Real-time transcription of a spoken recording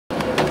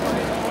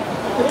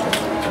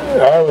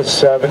I was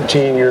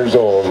 17 years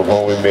old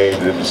when we made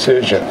the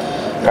decision.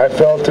 I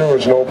felt there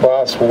was no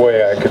possible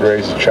way I could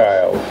raise a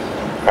child.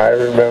 I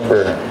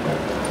remember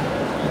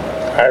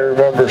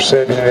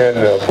sitting in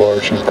the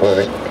abortion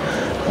clinic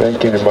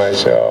thinking to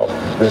myself,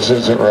 this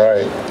isn't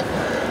right.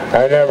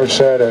 I never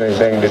said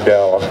anything to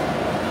Della.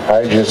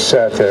 I just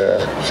sat there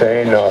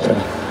saying nothing,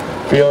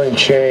 feeling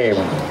shame.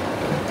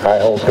 I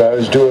hoped I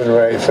was doing the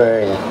right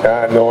thing,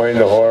 not knowing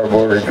the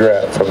horrible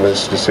regret from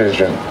this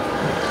decision.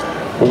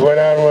 We went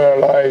on with our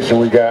lives and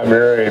we got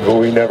married, but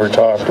we never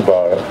talked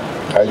about it.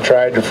 I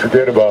tried to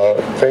forget about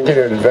it, thinking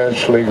it would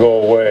eventually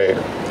go away.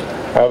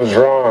 I was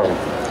wrong.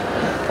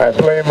 I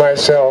blame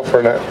myself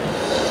for not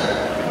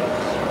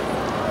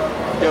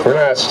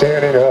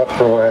standing up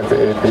for my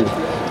baby.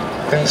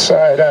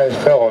 Inside I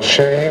felt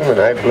shame and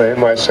I blamed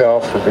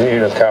myself for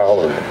being a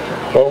coward.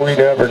 But we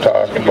never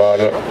talked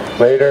about it.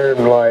 Later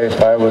in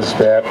life I was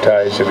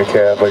baptized in the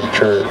Catholic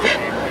Church.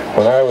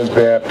 When I was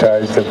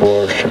baptized,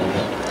 abortion.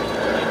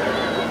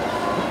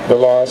 The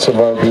loss of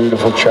our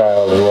beautiful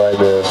child, who I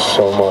miss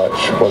so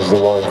much, was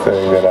the one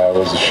thing that I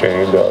was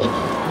ashamed of.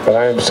 But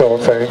I am so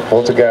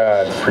thankful to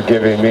God for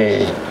giving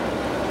me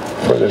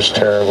for this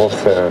terrible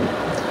thing.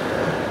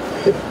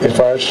 If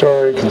our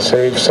story can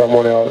save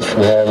someone else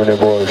from having an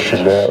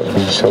abortion, that would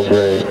be so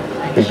great.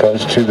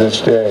 Because to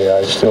this day,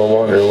 I still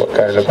wonder what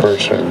kind of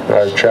person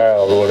our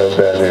child would have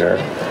been here.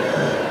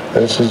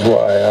 This is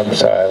why I'm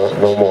silent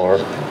no more.